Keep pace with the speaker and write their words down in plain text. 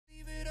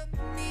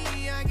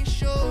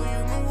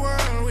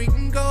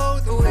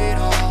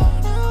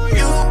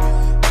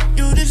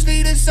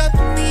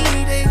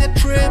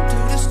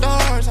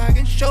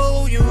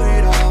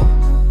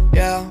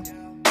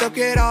Look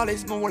at all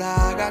this moolah,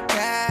 I got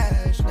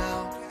cash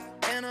now.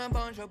 And a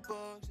bunch of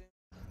books.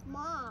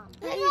 Mom.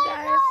 Hey, you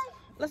guys.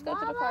 Let's go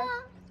to the park.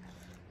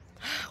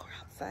 We're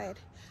outside.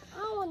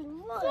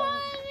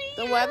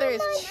 The weather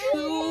is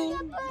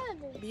too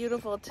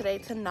beautiful today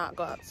to not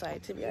go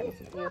outside, to be honest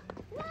with you.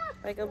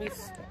 Like, it'll be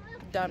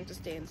dumb to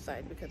stay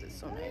inside because it's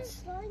so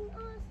nice.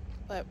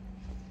 But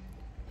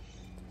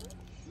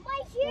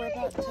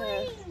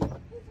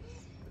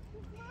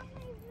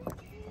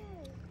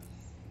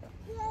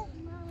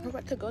we're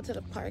about to go to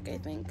the park, I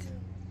think.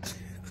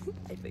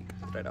 I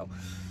don't know.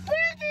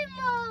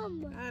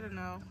 I don't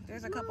know.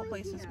 There's a couple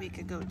places we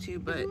could go to,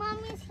 but His mom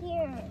is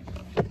here.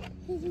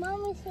 His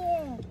mom is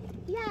here.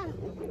 Yeah,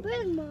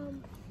 bird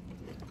mom.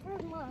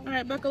 Bird mom. all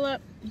right, buckle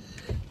up.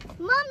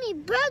 Mommy,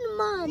 bird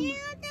mom.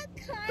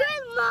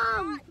 Bird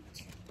mom.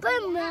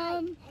 Bird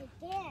mom.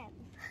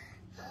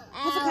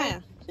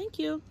 Hezekiah, thank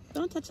you.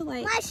 Don't touch the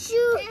light. My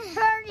shoe is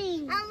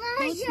hurting. No,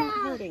 it's not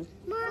hurting.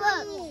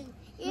 Look,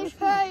 it's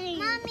hurting.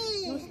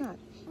 Mommy. No, it's not.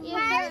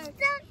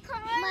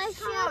 My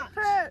shoe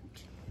hurt.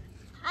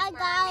 Hi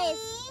guys.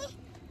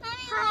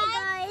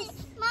 Hi guys.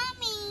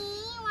 Mommy,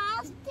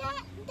 why's the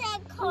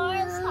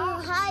car's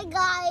hot? Hi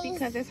guys.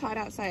 Because it's hot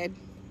outside.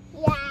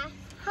 Yeah.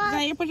 Hot. Now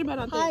you put your butt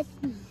on Hot.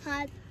 things.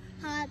 Hot.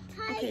 Hot.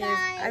 Hi Okay,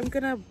 guys. I'm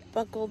gonna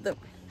buckle the.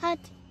 Hot.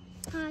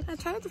 Hot. I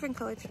tried a different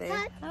color today.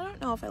 Hot. I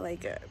don't know if I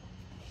like it.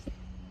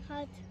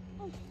 Hot.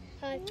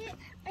 Hot.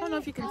 I don't know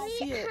if you can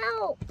see it.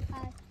 Help.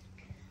 Hot.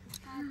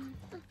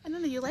 I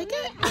don't know. You like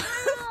it?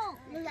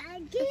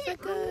 Like It's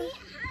like a.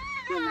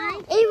 You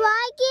like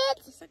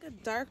it? It's like a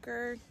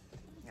darker.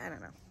 I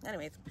don't know.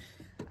 Anyways,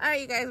 all right,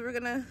 you guys. We're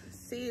gonna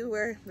see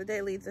where the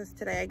day leads us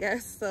today, I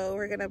guess. So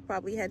we're gonna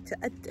probably head to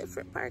a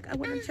different park. I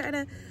want to try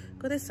to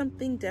go to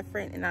something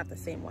different and not the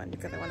same one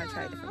because I want to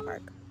try a different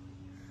park.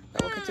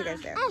 But we'll catch you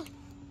guys there.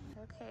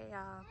 Okay,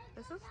 y'all.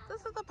 This is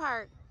the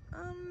park.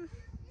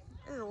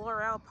 This is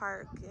Laurel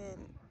Park,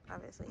 and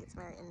obviously it's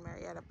in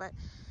Marietta, but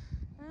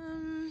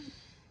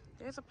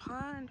there's a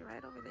pond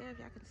right over there if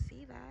y'all can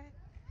see that.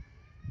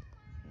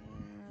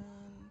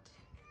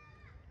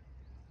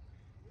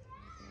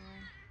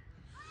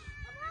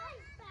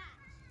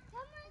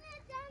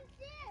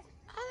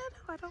 And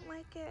I don't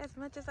like it as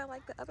much as I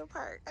like the other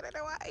part. I don't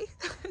know why.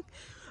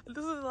 This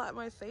is a lot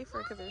more safer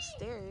because there's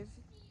stairs.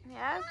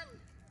 Yes?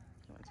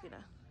 He wants me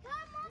to.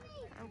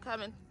 I'm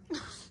coming.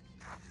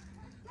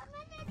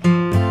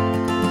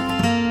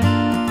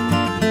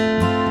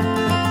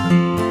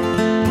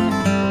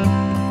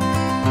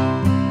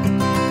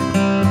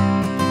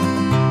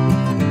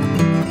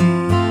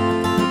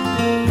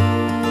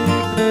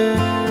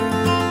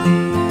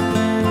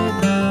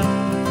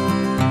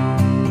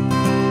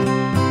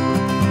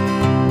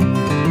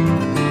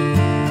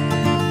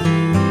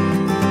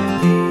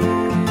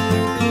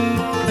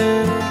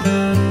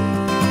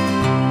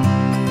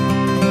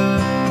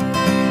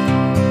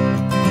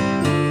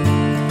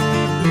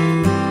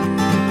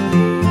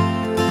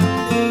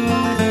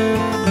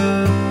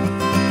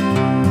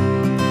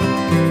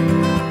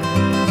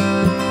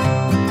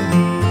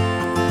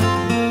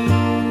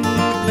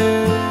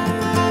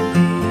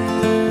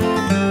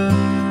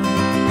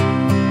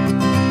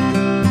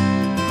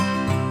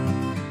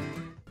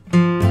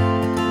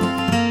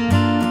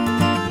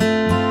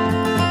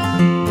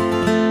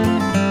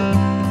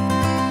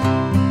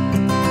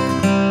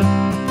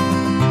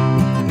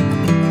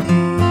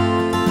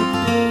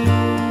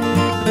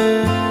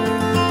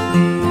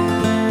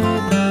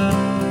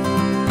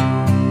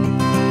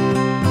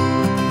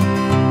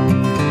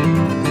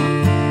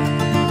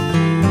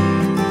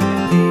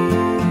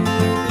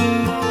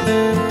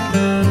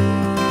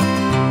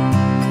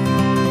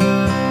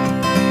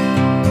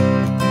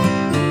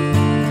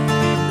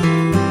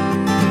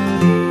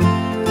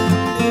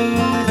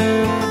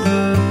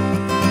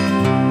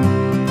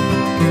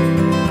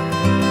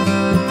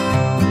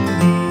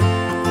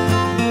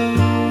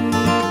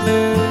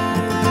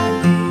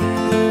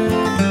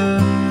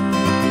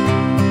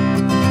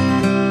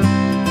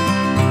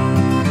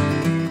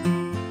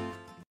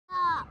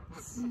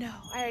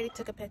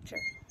 Took a picture.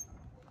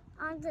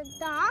 On the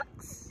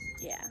ducks?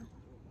 Yeah.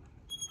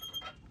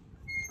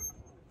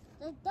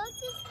 The duck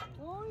is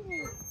going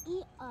to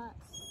eat us.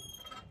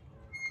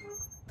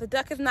 The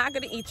duck is not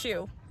going to eat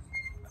you.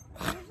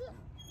 Why is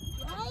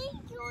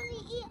it going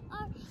to eat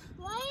our?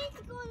 Why is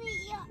it going to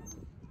eat?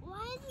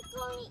 Why is it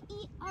going to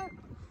eat our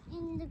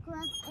in the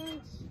grass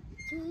and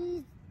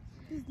to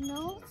his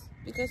nose?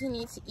 Because he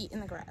needs to eat in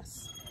the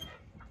grass.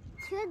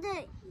 To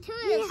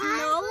his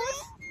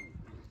nose?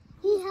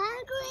 He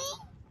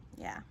hungry?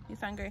 Yeah, he's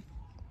hungry.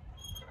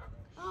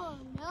 Oh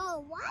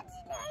no, why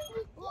did I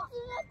eat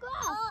in the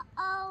grass?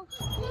 Uh-oh.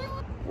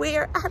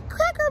 We're at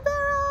Cracker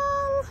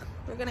Barrel.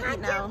 We're gonna eat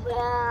now.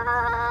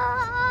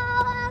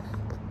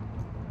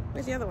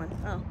 Where's the other one?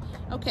 Oh,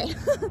 okay.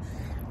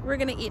 We're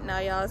gonna eat now,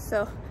 y'all.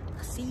 So,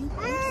 see you.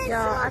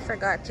 Y'all, I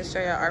forgot to show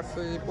y'all our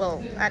food.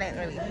 Well, I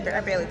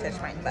barely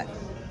touched mine, but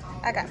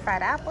I got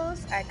fried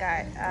apples. I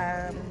got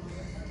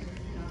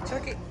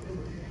turkey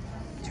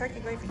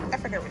gravy. I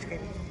forget which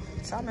gravy.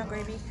 Sawmill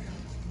gravy.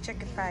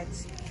 chicken fried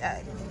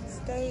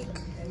steak,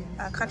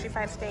 country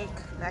fried steak,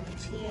 mac and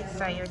cheese.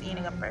 Sorry, you're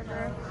eating a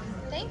burger.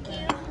 Thank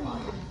you.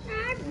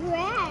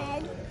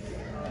 Bread.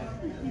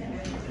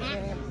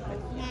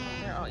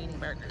 They're all eating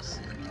burgers.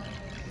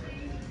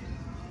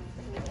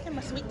 And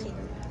my sweet tea.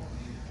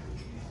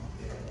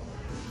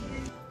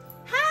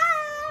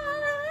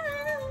 Hi!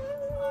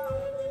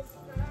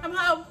 I'm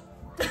home.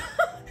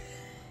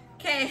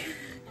 Okay.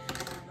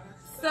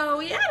 So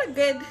we had a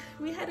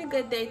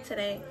good day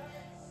today.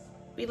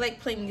 We like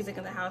playing music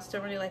in the house.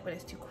 Don't really like when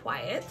it's too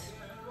quiet.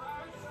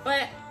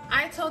 But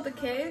I told the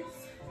kids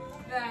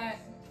that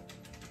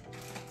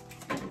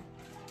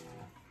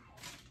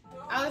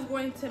I was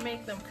going to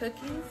make them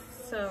cookies,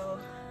 so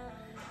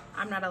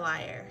I'm not a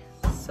liar.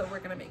 So we're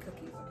gonna make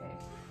cookies, okay?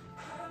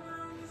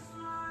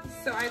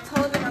 So I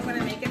told them I'm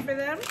gonna make it for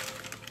them.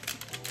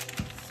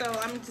 So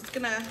I'm just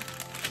gonna,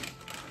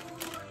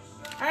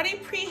 I already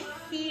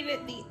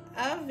preheated the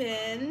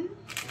oven.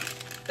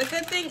 The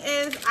good thing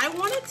is I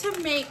wanted to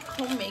make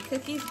homemade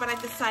cookies, but I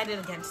decided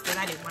against it.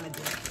 I didn't want to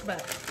do it,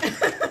 but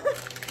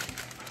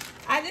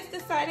I just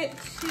decided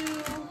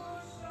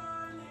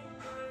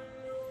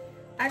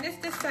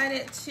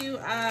to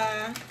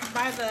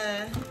buy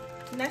the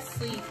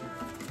Nestle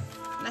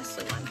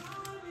one.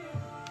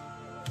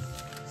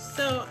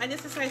 So I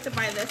just decided to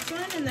buy this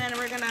one, and then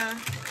we're gonna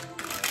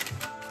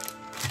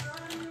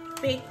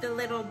bake the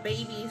little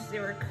babies. They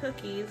were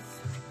cookies.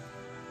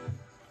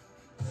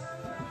 How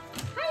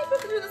are you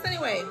supposed to do this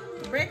anyway?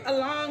 Break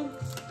along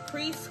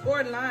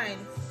pre-scored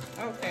lines.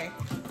 Okay.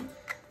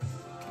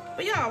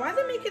 But y'all, why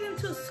they make it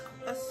into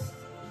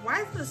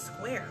why is it a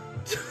square?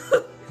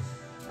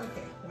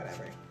 Okay,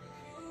 whatever.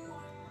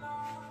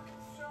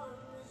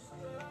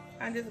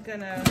 I'm just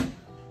gonna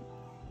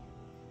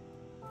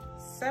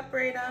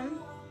separate them.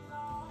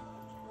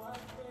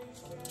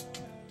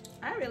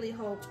 I really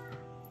hope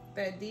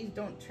that these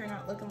don't turn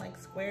out looking like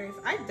squares.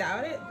 I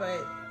doubt it,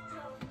 but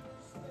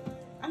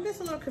I'm just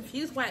a little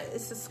confused why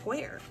it's a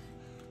square.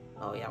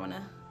 Oh, yeah, I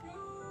wanna.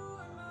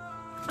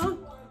 Oh,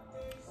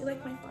 you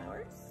like my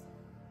flowers?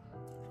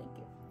 Thank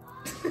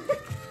you.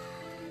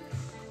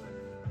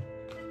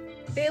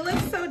 They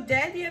looked so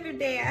dead the other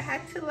day. I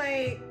had to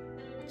like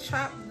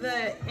chop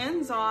the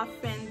ends off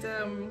and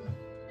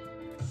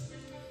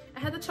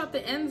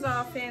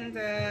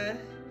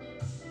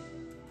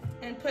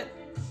put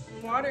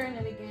water in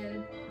it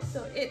again.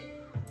 So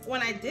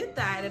when I did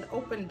that, it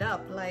opened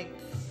up. Like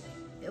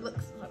it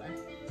looks, hold on.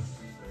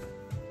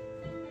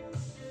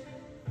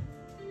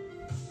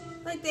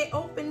 Like they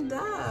opened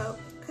up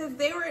because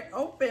they weren't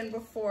open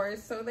before,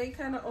 so they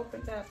kind of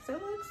opened up. So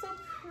it looks so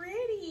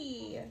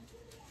pretty.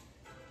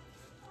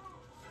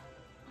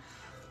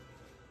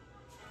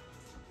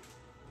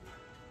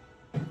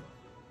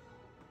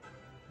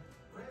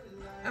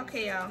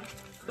 Okay, y'all.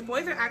 The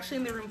boys are actually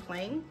in the room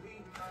playing.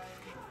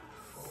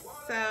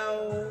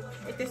 So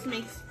it just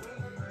makes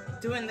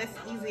doing this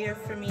easier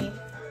for me.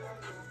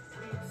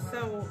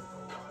 So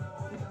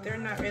they're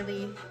not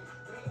really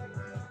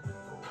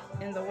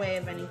in the way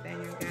of anything,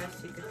 I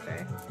guess you could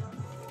say.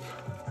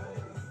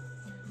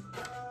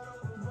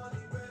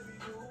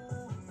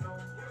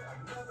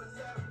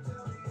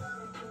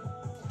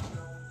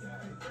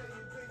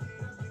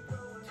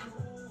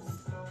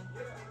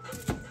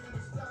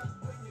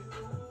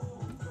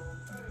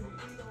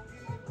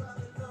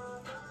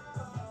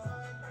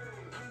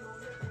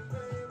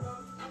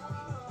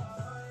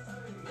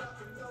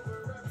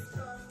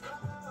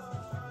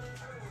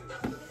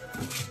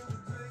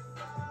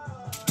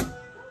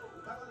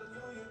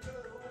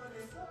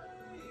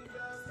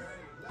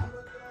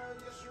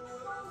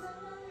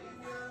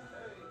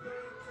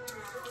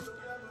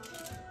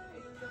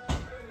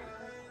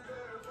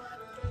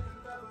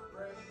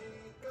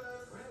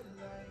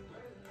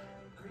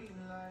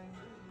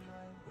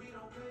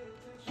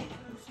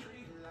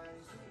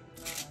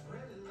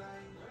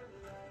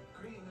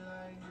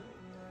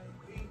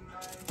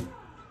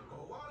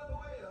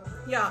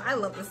 Y'all, I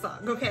love this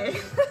song, okay?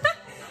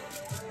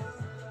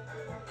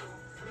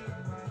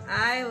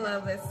 I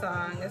love this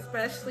song,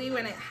 especially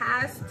when it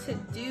has to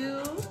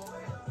do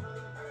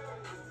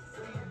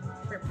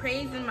with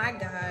praising my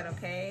God,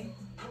 okay?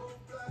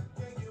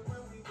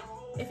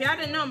 If y'all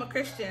didn't know, I'm a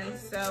Christian,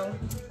 so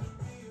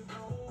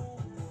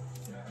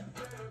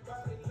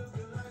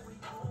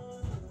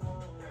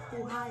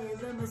who higher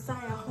than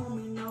Messiah,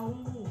 homie, no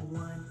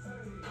one.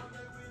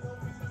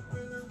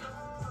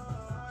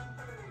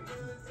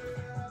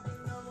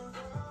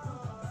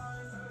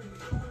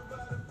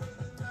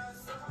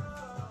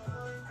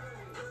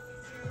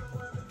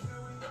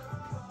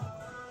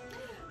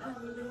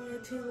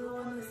 To the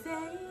one who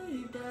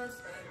saved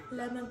us,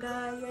 let my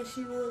God,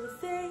 Yeshua, the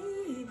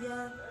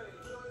Savior,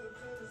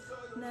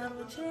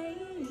 never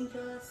change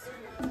us.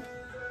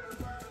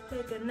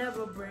 They can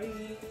never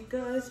break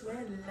us.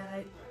 Red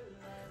light,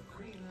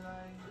 green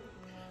light.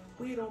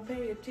 We don't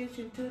pay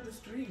attention to the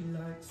street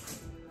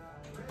lights.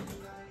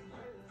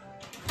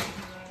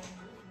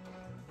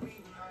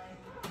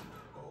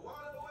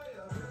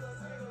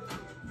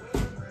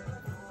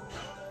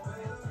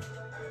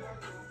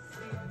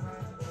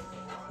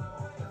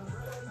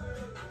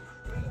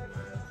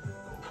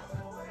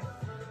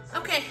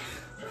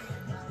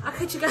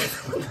 catch you guys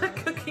when the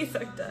cookies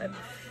are done.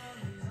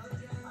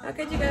 I'll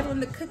catch you guys when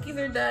the cookies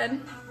are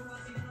done.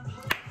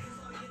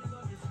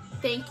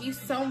 Thank you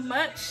so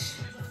much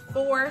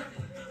for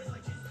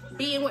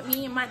being with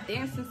me in my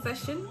dancing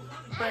session.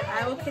 But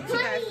I will catch you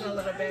guys in a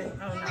little bit.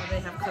 Oh no,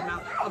 they have come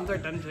out of their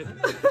dungeon.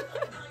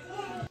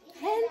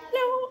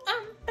 Hello,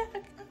 I'm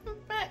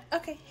back.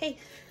 Okay, hey.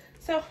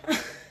 So,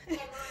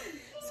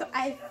 so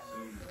I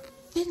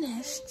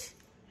finished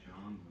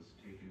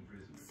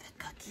the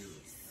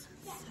cookies.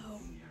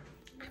 So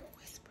I'm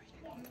whispering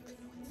until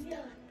it's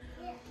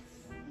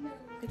done.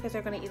 Because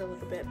they're gonna eat a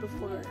little bit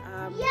before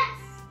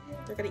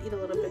they're gonna eat a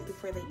little bit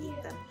before they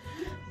eat them.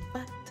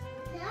 But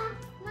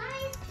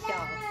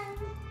y'all,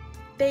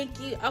 thank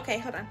you. Okay,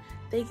 hold on.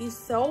 Thank you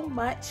so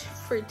much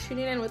for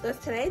tuning in with us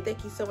today.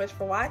 Thank you so much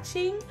for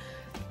watching.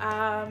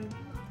 I'm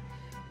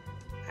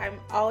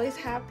always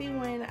happy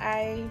when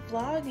I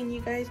vlog and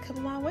you guys come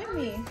along with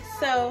me.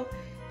 So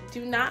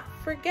do not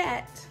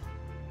forget,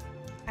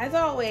 as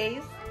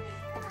always,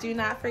 do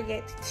not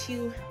forget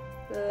to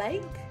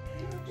like.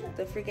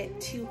 Don't forget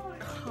to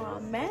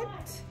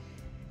comment.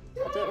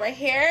 I'll do it right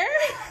here.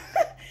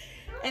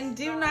 And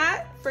do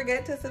not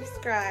forget to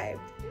subscribe.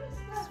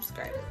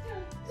 Subscribe.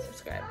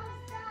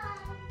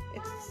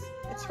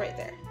 It's right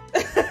there.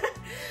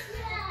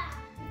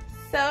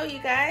 So you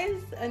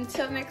guys,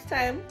 until next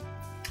time,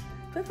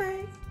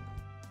 bye-bye.